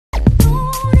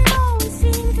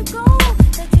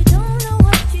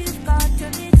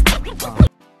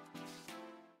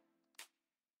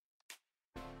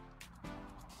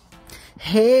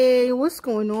Hey, what's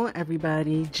going on,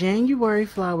 everybody? January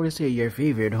Flowers here, your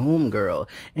favorite homegirl.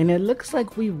 And it looks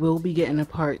like we will be getting a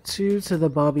part 2 to the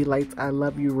Bobby Lights I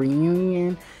Love You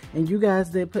reunion. And you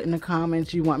guys did put in the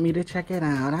comments you want me to check it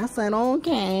out. I said,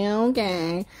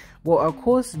 okay. Well, of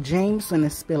course, Jameson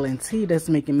is spilling tea that's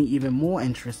making me even more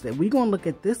interested. We're going to look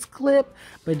at this clip,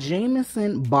 but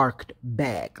Jameson barked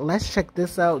back. Let's check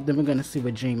this out, then we're going to see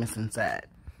what Jameson said.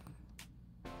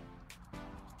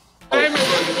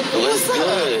 What's up?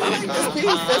 I like this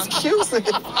piece. That's cute. Think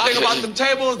about the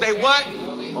tables. They what?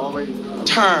 Already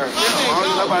turn. I don't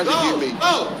need nobody to give me.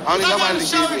 I don't need nobody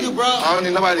to give me. I don't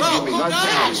need nobody to give me. Like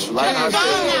I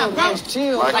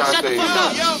said. Like I said.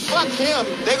 Yo, fuck him.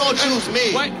 They gonna choose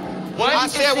me. What? I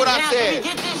said what I said.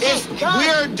 It's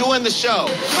we're doing the show.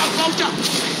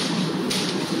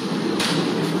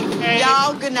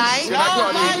 Y'all, good night. Y'all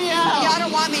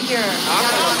don't want me here. Y'all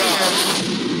don't want me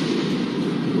here.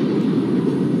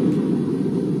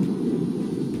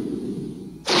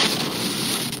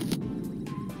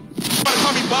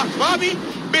 Bobby?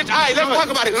 Bitch, all right, let's talk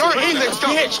about it. Learn English,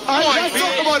 bitch. Let's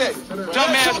talk about it.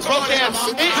 Dumbass, broke ass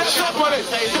bitch. Let's talk about it.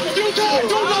 You don't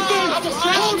do nothing.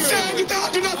 You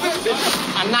don't do nothing.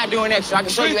 I'm not doing extra. I can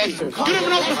show you extra. You don't even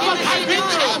know what the fuck I been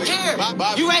through. I don't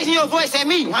care. You raising your voice at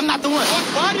me. I'm not the one.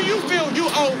 Why do you feel you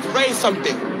owe Ray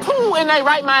something? Who in their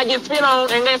right mind get spit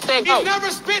on and then say go? He never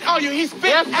spit on you. He spit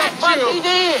yes, at you. He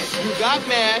did. You got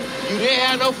mad. You didn't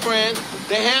have no friends.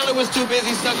 The handler was too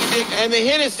busy sucking dick, and the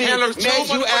Hennessy made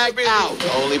you act out.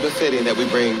 Only befitting that we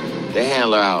bring the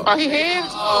handler out. Are he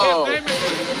hands? Oh.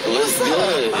 What's up?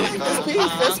 I like this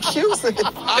piece. That's cute.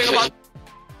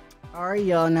 Alright,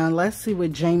 y'all. Now, let's see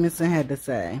what Jameson had to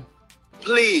say.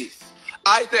 Please.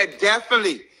 I said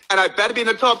definitely. And I better be in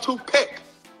the top 2 pick.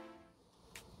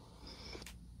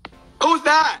 Who's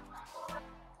that?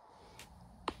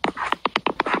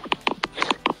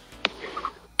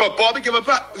 But Bobby give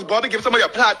somebody a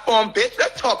platform, bitch.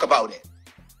 Let's talk about it.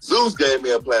 Zeus gave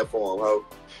me a platform, ho.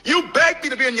 You begged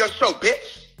me to be in your show,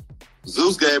 bitch.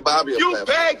 Zeus gave Bobby a platform. You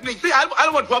begged me. See, I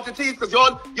don't want to drop the teeth because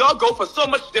y'all go for so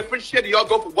much different shit. And y'all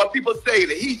go for what people say,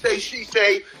 the he say, she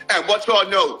say, and what y'all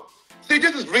know. See,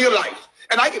 this is real life.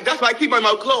 And that's why I keep my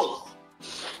mouth closed.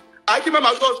 I keep my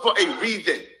mouth closed for a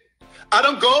reason. I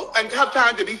don't go and have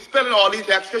time to be spilling all these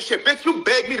extra shit. Bitch, you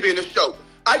begged me to be in the show.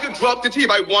 I can drop the tea if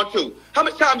I want to. How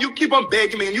much time you keep on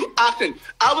begging me and you asking?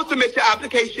 I will submit your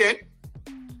application.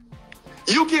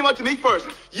 You came up to me first.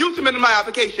 You submitted my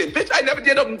application. Bitch, I never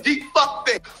did a deep fuck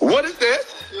thing. What is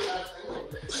this?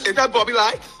 Is that Bobby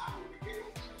Lights?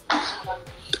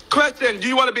 Question, do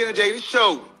you want to be in a dating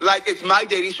show? Like it's my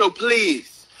dating show,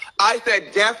 please. I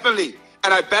said definitely.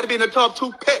 And I better be in the top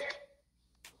 2 pick.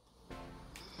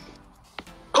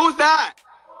 Who's that?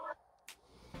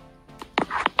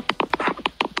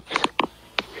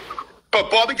 But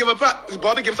Bobby give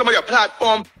somebody a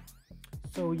platform.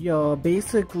 So, y'all,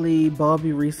 basically,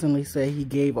 Bobby recently said he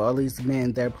gave all these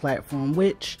men their platform,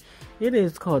 which it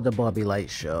is called the Bobby Light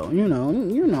Show. You know.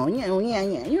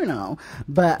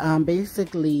 But,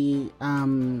 basically,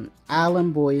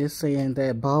 Alan Boy is saying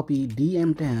that Bobby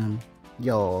DM'd him,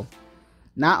 y'all.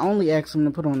 Not only asked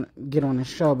him to get on the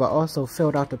show, but also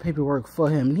filled out the paperwork for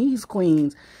him. These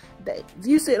queens,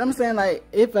 you see what I'm saying? Like,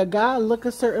 if a guy look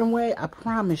a certain way, I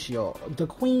promise y'all, the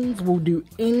queens will do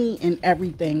any and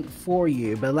everything for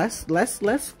you. But let's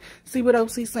see what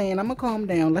else he's saying. I'm gonna calm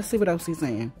down. Let's see what else he's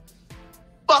saying.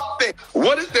 Fuck this.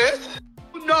 What is this?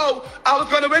 You know I was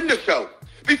gonna win the show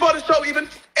before the show even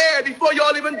aired, before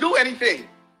y'all even do anything.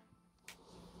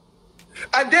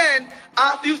 And then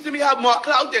after you see me have more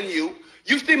clout than you,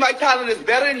 you see my talent is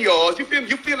better than yours. You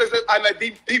feel as if I might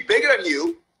be bigger than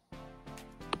you.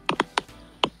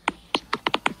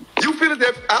 You feel as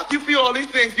if, after you feel all these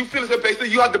things, you feel as if basically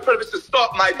you have the privilege to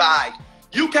stop my bag.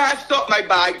 You can't stop my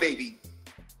bag, baby.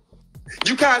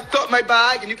 You can't stop my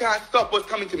bag, and you can't stop what's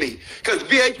coming to me. Because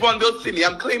VH1 will see me.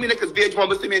 I'm claiming it because VH1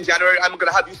 will see me in January. I'm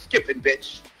going to have you skipping,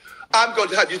 bitch. I'm going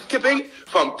to have you skipping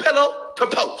from pillow to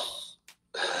post.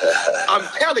 I'm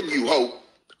telling you, ho.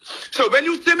 So when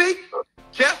you see me,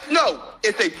 just know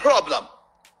it's a problem.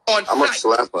 I'm going to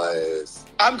slap her ass.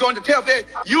 I'm going to tell them,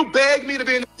 you begged me to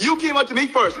be in. You came up to me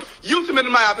first. You submitted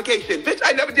my application. Bitch,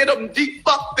 I never did a deep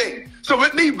fuck thing. So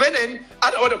with me winning,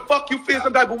 I don't know what the fuck you feel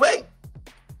some type of way.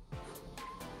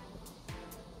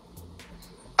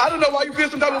 I don't know why you feel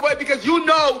some type of way because you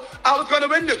know I was going to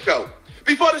win the show.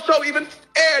 Before the show even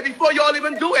aired, before y'all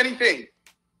even do anything.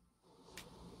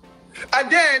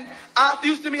 And then, after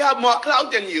you see me have more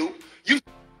clout than you,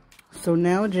 So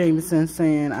now Jameson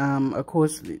saying, of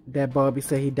course, that Bobby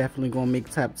said he definitely gonna make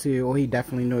top 2, or he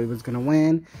definitely knew he was gonna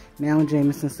win. Now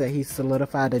Jameson said he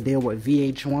solidified a deal with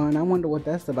VH1. I wonder what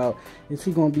that's about. Is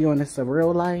he gonna be on this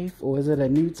real life, or is it a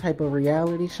new type of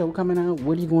reality show coming out?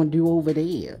 What are you gonna do over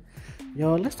there?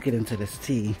 Y'all, let's get into this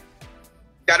tea.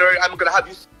 I'm gonna have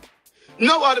you.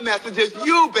 No other messages.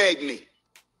 You begged me.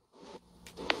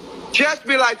 Just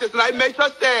be like this, and I made sure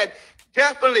said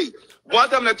definitely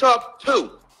once I'm in the top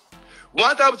 2.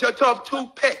 Once I was your top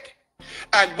 2 pick.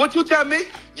 And what you tell me,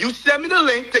 you send me the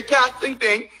link, the casting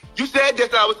thing. You said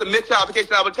this, I would submit your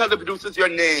application. I would tell the producers your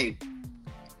name.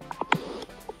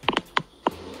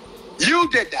 You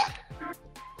did that.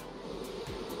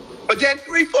 But then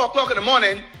 3, 4 o'clock in the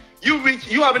morning, you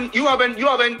haven't,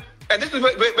 and this is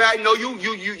where I know you're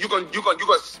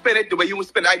gonna spin it the way you would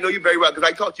spin it. I know you very well because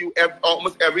I talk to you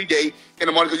almost every day in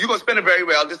the morning because you're gonna spin it very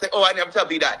well. Just say, oh, I never tell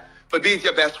B that. But B is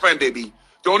your best friend, baby.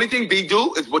 The only thing B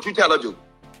do is what you tell her do.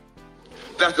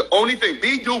 That's the only thing.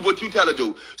 B do what you tell her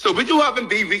do. So with you having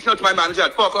B reaching out to my manager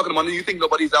at 4 o'clock in the morning, you think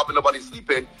nobody's up and nobody's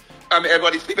sleeping.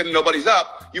 Everybody's sleeping and nobody's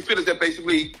up. You feel as if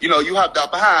basically, you have the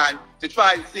upper hand to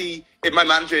try and see if my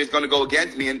manager is going to go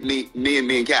against me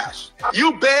and Cash.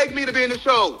 You begged me to be in the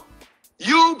show.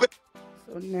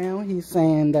 So now he's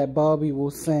saying that Bobby will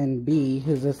send B,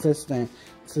 his assistant,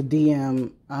 to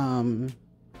DM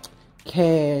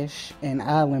Cash and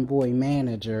Island Boy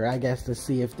manager, I guess, to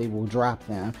see if they will drop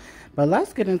them. But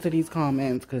let's get into these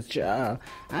comments because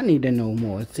I need to know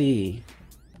more tea.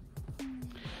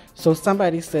 So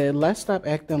somebody said, let's stop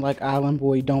acting like Island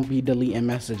Boy don't be deleting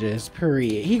messages,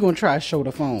 period. He gonna try to show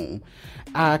the phone.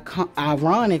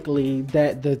 Ironically,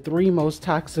 that the 3 most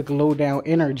toxic low-down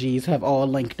energies have all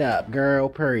linked up, girl,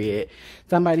 period.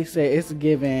 Somebody said it's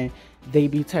given they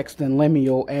be texting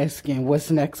Lemuel asking,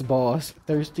 what's next, boss?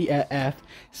 Thirsty AF.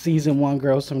 Season 1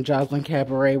 girls from Jocelyn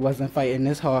Cabaret wasn't fighting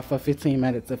this hard for 15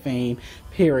 minutes of fame,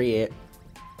 period.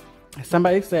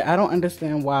 Somebody said, I don't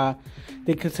understand why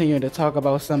they continue to talk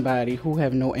about somebody who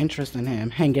have no interest in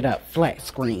him. Hang it up, flat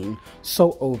screen.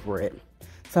 So over it.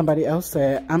 Somebody else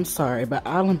said, I'm sorry, but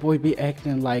Island Boy be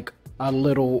acting like a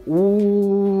little,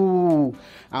 ooh.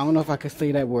 I don't know if I could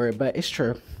say that word, but it's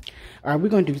true. All right, we're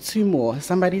going to do 2 more.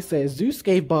 Somebody says, Zeus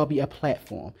gave Bobby a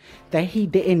platform that he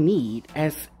didn't need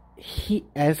as he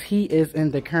is in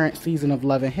the current season of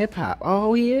Love and Hip Hop.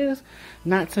 Oh, he is?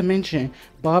 Not to mention,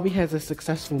 Bobby has a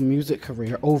successful music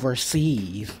career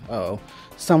overseas. Oh,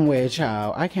 somewhere,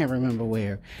 child. I can't remember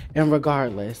where. And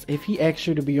regardless, if he asked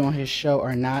you to be on his show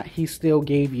or not, he still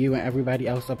gave you and everybody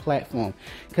else a platform.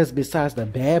 Because besides the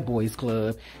Bad Boys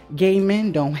Club, gay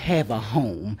men don't have a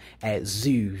home at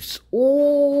Zeus.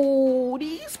 Oh,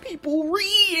 these people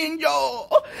reading,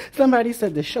 y'all. Somebody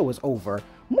said the show is over.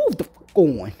 Move the fuck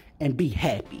on and be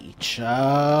happy,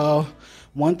 child.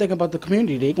 One thing about the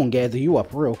community, they gonna gather you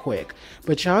up real quick.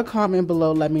 But y'all comment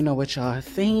below, let me know what y'all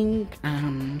think.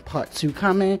 Part 2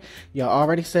 coming. Y'all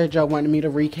already said y'all wanted me to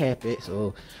recap it,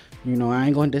 so I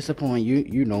ain't gonna disappoint you.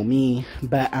 You know me.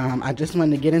 But I just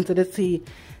wanted to get into the tea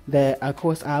that, of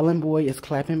course, Island Boy is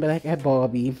clapping back at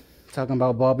Bobby, talking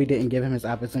about Bobby didn't give him his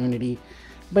opportunity,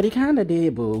 but he kind of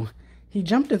did, boo. He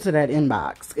jumped into that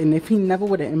inbox, and if he never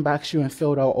would have inboxed you and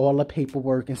filled out all the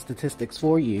paperwork and statistics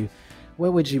for you, where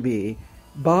would you be?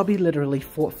 Bobby literally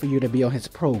fought for you to be on his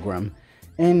program,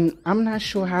 and I'm not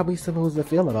sure how we supposed to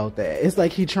feel about that. It's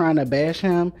like he trying to bash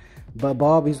him, but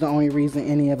Bobby's the only reason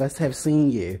any of us have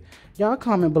seen you. Y'all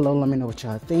comment below, let me know what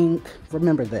y'all think.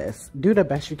 Remember this, do the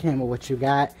best you can with what you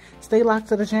got. Stay locked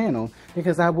to the channel,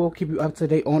 because I will keep you up to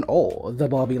date on all the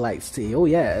Bobby Lights tea. Oh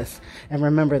yes, and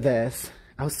remember this,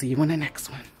 I'll see you in the next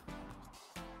one.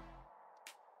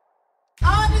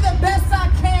 I'll do the best I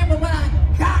can with what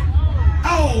I got.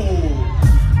 Oh!